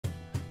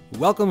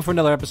Welcome for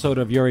another episode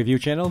of your review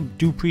channel.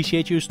 Do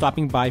appreciate you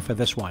stopping by for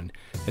this one.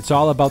 It's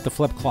all about the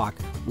flip clock.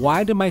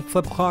 Why did my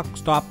flip clock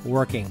stop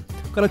working?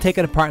 I'm going to take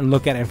it apart and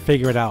look at it and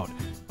figure it out.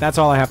 That's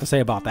all I have to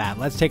say about that.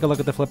 Let's take a look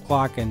at the flip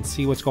clock and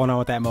see what's going on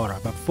with that motor.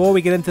 Before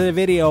we get into the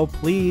video,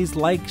 please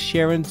like,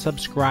 share, and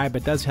subscribe.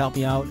 It does help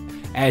me out,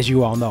 as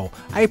you all know.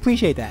 I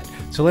appreciate that.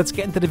 So let's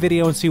get into the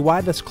video and see why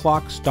this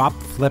clock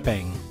stopped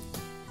flipping.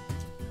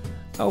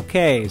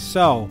 Okay,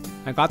 so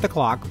I got the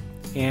clock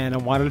and I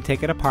wanted to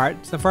take it apart.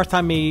 It's the first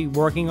time me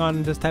working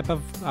on this type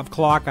of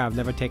clock. I've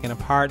never taken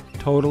apart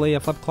totally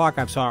a flip clock.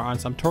 I've saw on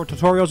some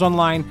tutorials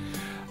online.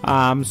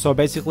 So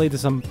basically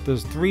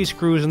there's 3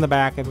 screws in the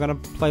back. I'm gonna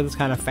play this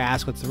kind of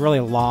fast because it's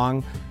really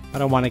long. I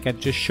don't want to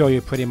just show you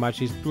pretty much.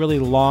 These really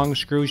long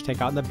screws you take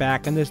out in the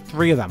back, and there's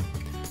 3 of them.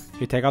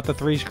 You take out the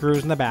 3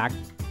 screws in the back,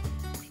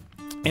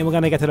 and we're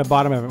gonna get to the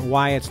bottom of it,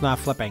 why it's not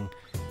flipping.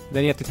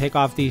 Then you have to take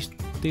off these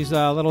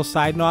little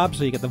side knobs,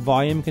 so you get the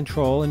volume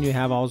control, and you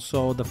have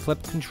also the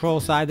flip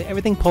control side.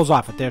 Everything pulls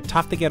off. They're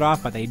tough to get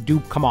off, but they do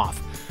come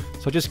off.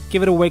 So just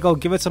give it a wiggle,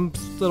 give it some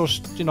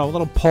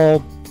little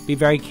pull. Be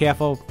very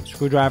careful,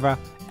 screwdriver.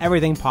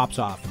 Everything pops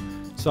off.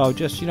 So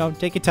just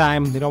take your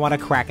time. You don't want to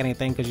crack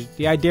anything, because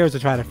the idea is to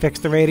try to fix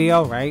the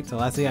radio, right? So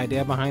that's the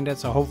idea behind it.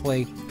 So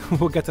hopefully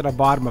we'll get to the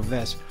bottom of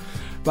this.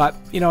 But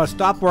it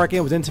stopped working.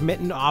 It was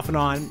intermittent, off and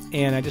on,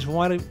 and I just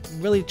wanted to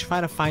really try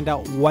to find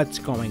out what's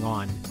going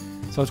on.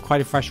 So it's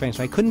quite frustrating.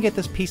 So I couldn't get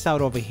this piece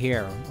out over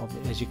here.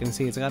 As you can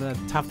see, it's kind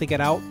of tough to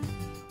get out.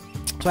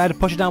 So I had to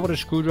push it down with a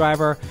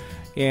screwdriver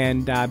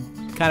and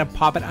kind of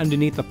pop it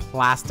underneath the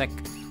plastic.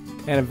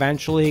 And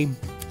eventually,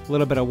 a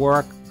little bit of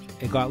work,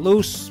 it got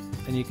loose.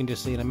 And you can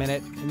just see in a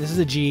minute. And this is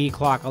a GE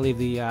clock. I'll leave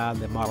the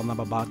model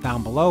number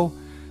down below.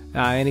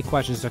 Any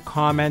questions or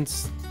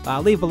comments,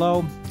 leave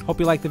below. Hope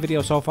you liked the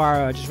video so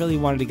far. I just really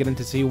wanted to get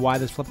into see why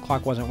this flip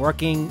clock wasn't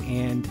working,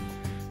 and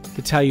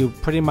to tell you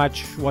pretty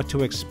much what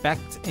to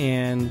expect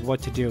and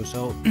what to do.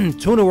 So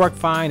tuner worked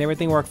fine,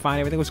 everything worked fine,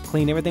 everything was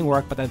clean, everything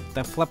worked, but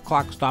the flip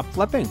clock stopped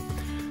flipping.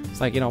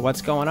 It's like,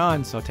 what's going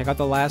on? So take out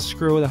the last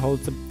screw that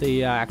holds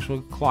the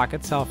actual clock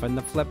itself and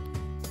the flip.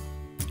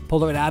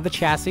 Pull it out of the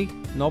chassis,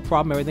 no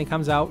problem, everything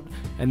comes out,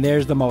 and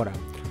there's the motor.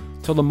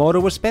 So the motor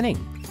was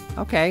spinning.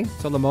 Okay,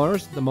 so the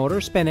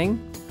motor's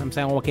spinning. I'm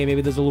saying, well, okay,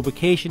 maybe there's a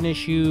lubrication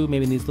issue,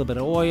 maybe it needs a little bit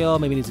of oil,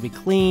 maybe it needs to be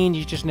cleaned.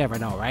 You just never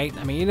know, right?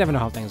 I mean, you never know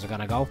how things are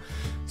gonna go.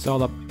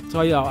 So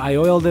I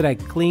oiled it, I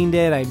cleaned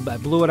it, I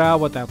blew it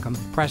out with the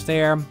compressed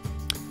air,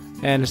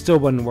 and it still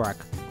wouldn't work.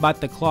 But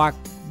the clock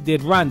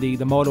did run,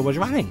 the motor was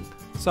running.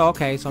 So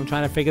okay, so I'm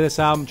trying to figure this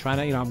out. I'm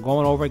trying to, I'm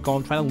going over it,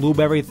 trying to lube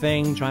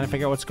everything, trying to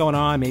figure out what's going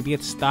on. Maybe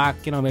it's stuck,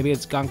 maybe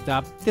it's gunked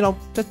up,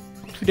 the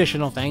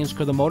traditional things,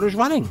 because the motor's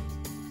running.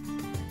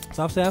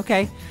 So I'm saying,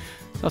 okay,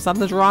 so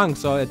something's wrong.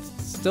 So it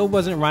still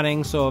wasn't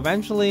running. So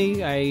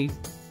eventually I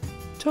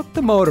took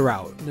the motor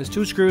out. There's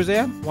 2 screws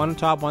there, one on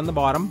top, one on the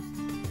bottom.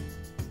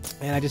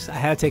 And I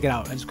had to take it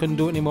out. I just couldn't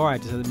do it anymore. I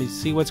just said, let me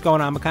see what's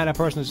going on. I'm the kind of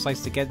person who just likes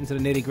to get into the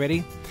nitty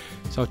gritty.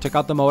 So I took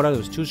out the motor. There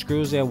was 2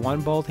 screws there,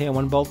 1 bolt here,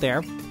 1 bolt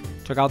there.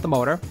 Took out the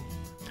motor.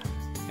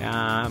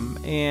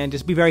 And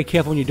just be very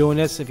careful when you're doing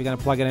this. If you're going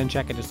to plug it in,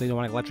 check it, just so you don't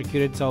want to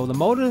electrocute it. So the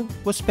motor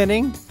was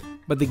spinning,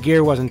 but the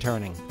gear wasn't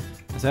turning.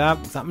 I said,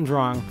 oh, something's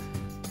wrong.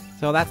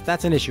 So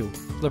that's an issue.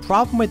 The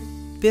problem with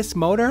this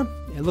motor,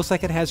 it looks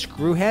like it has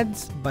screw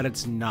heads, but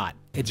it's not.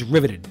 It's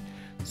riveted.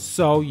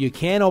 So you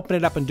can't open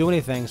it up and do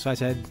anything. So I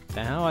said,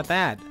 the hell with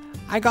that.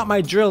 I got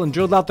my drill and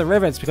drilled out the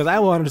rivets because I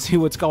wanted to see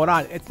what's going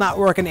on. It's not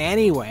working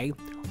anyway.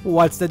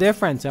 What's the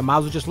difference? I might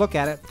as well just look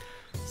at it.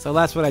 So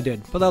that's what I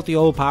did. Pulled out the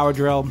old power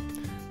drill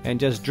and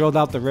just drilled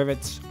out the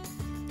rivets.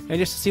 And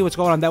just to see what's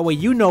going on. That way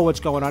you know what's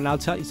going on. I'll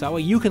tell you. So that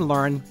way you can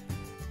learn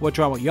what's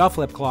wrong with your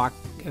flip clock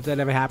if that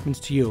ever happens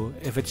to you.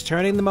 If it's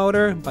turning the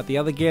motor, but the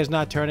other gear's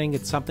not turning,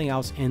 it's something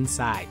else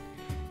inside,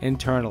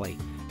 internally.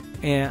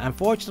 And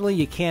unfortunately,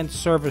 you can't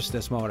service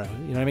this motor.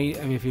 You know what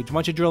I mean?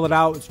 Once you drill it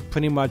out, it's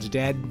pretty much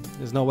dead.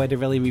 There's no way to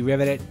really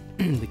re-rivet it.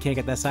 You can't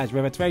get that size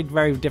rivet. It's very,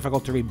 very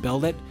difficult to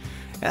rebuild it.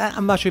 And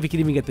I'm not sure if you can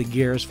even get the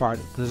gears for it.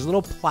 There's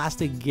little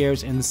plastic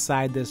gears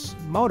inside this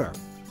motor.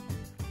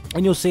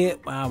 And you'll see it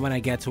when I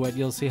get to it.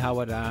 You'll see how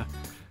it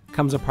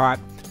comes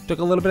apart. Took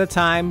a little bit of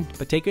time,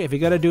 but if you're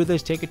gonna do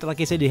this, take it to, like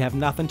I said, you have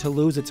nothing to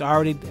lose. It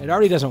already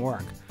doesn't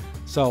work.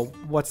 So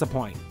what's the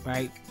point,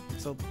 right?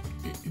 So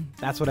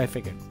that's what I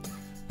figured.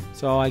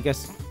 So I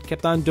guess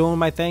kept on doing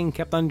my thing,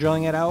 kept on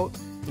drilling it out,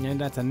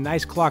 and that's a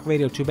nice clock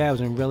radio. Too bad it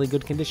was in really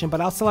good condition, but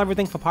I'll sell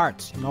everything for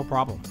parts, no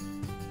problem.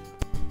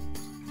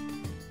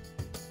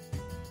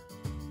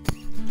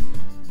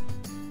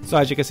 So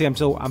as you can see, I'm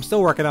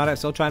still working on it,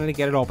 still trying to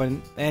get it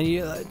open. And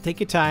you take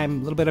your time,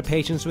 a little bit of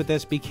patience with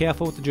this. Be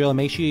careful with the drill.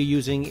 Make sure you're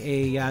using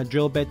a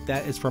drill bit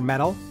that is for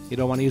metal. You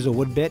don't want to use a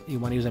wood bit. You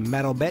want to use a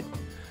metal bit.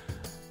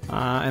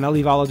 And I'll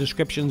leave all the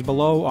descriptions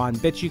below on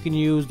bits you can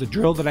use, the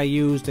drill that I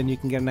used, and you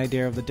can get an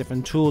idea of the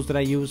different tools that I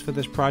use for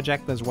this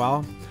project as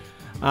well.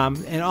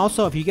 And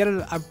also, if you get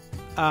a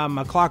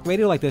clock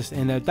radio like this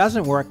and it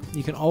doesn't work,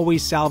 you can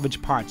always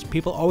salvage parts.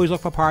 People always look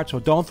for parts, so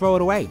don't throw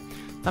it away.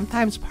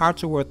 sometimes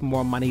parts are worth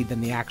more money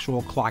than the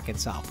actual clock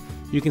itself.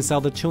 You can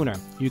sell the tuner,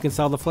 you can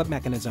sell the flip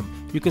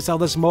mechanism, you can sell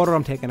this motor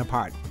I'm taking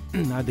apart.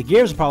 Now, the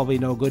gears are probably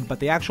no good, but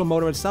the actual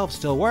motor itself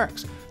still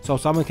works. So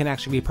someone can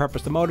actually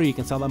repurpose the motor. You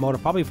can sell that motor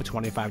probably for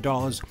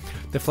 $25.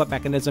 The flip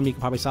mechanism you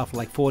can probably sell for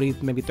like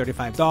 $40, maybe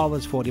 $35,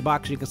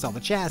 $40. You can sell the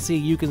chassis,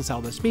 you can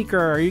sell the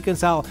speaker, or you can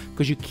sell,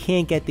 because you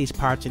can't get these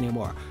parts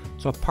anymore.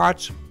 So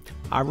parts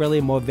are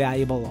really more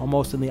valuable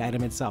almost than the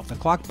item itself. The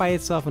clock by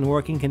itself in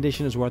working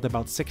condition is worth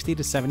about $60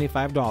 to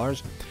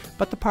 $75,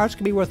 but the parts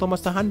can be worth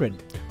almost $100.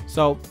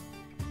 So,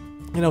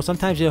 you know,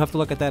 sometimes you have to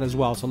look at that as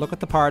well. So look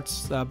at the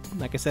parts.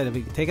 Like I said, if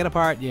you take it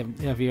apart,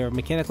 if you're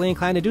mechanically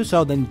inclined to do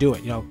so, then do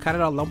it. You know, cut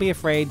it out. Don't be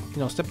afraid. You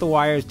know, strip the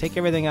wires, take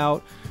everything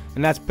out,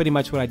 and that's pretty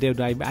much what I did.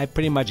 I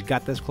pretty much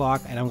got this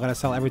clock, and I'm going to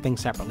sell everything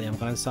separately. I'm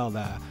going to sell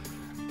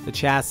the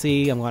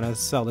chassis. I'm going to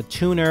sell the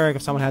tuner.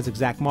 If someone has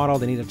exact model,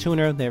 they need a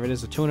tuner. There it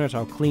is, a tuner. It's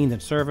all cleaned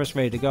and serviced,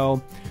 ready to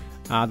go.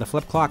 The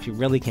flip clocks, you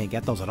really can't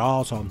get those at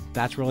all, so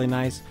that's really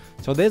nice.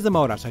 So there's the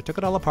motor. So I took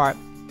it all apart.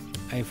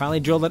 I finally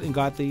drilled it and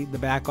got the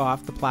back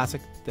off, the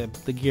plastic,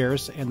 the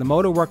gears, and the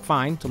motor worked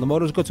fine. So the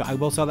motor's good, so I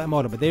will sell that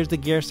motor. But there's the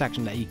gear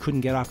section that you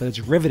couldn't get off because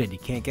it's riveted. You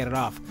can't get it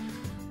off.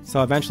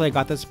 So eventually I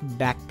got this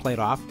back plate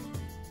off.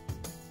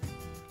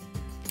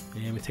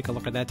 And we take a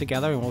look at that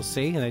together and we'll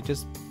see. And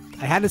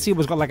I had to see what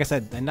was going. Like I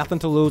said, nothing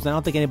to lose. I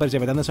don't think anybody's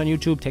ever done this on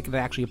YouTube. Take it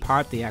actually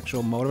apart, the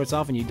actual motor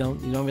itself, and you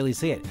don't really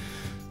see it.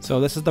 So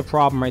this is the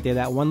problem right there.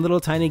 That one little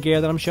tiny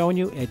gear that I'm showing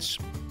you, it's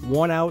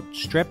worn out,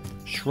 stripped,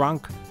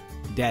 shrunk,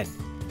 dead.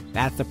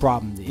 That's the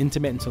problem, the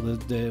intermittent. So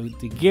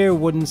the gear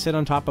wouldn't sit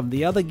on top of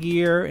the other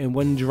gear and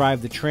wouldn't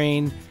drive the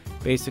train,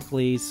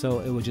 basically. So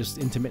it would just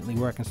intermittently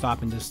work and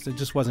stop, and it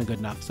just wasn't good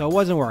enough. So it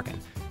wasn't working.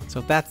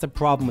 So that's the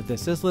problem with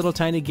this. This little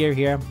tiny gear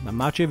here, I'm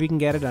not sure if you can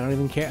get it. I don't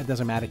even care. It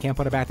doesn't matter. Can't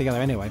put it back together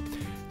anyway.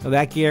 So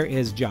that gear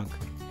is junk.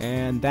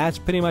 And that's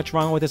pretty much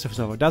wrong with this.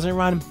 So if it doesn't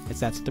run,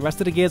 the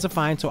rest of the gears are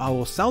fine. So I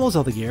will sell those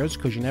other gears,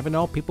 because you never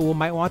know. People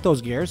might want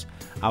those gears.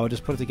 I will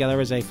just put it together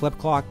as a flip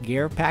clock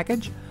gear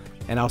package.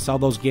 And I'll sell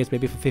those gears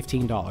maybe for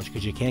 $15,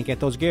 because you can't get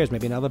those gears.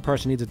 Maybe another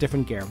person needs a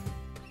different gear.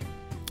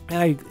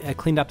 And I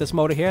cleaned up this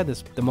motor here.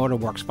 The motor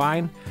works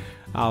fine.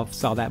 I'll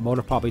sell that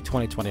motor probably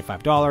 $20,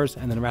 $25,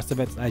 and then the rest of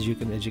it, as you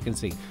can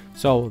see.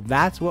 So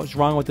that's what's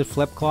wrong with the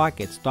flip clock.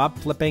 It stopped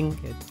flipping.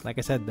 Like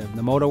I said,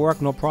 the motor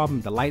worked, no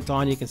problem. The light's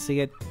on, you can see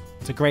it.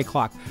 It's a great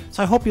clock.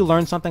 So I hope you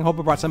learned something. Hope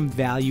it brought some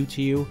value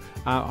to you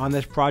on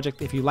this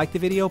project. If you liked the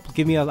video,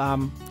 give me a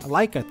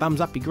like, a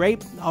thumbs up, be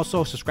great.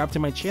 Also, subscribe to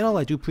my channel.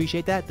 I do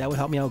appreciate that. That would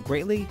help me out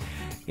greatly.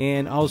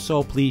 And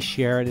also, please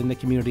share it in the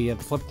community of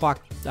Flip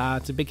Clock.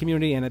 It's a big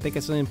community, and I think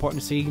it's really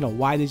important to see,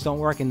 why these don't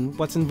work and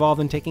what's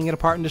involved in taking it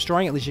apart and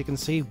destroying it. At least you can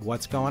see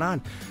what's going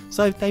on.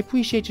 So I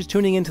appreciate you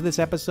tuning into this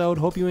episode.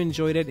 Hope you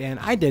enjoyed it, and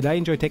I did. I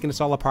enjoyed taking this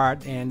all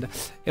apart, and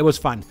it was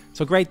fun.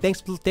 So great.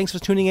 Thanks for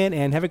tuning in,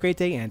 and have a great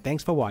day, and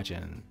thanks for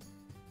watching.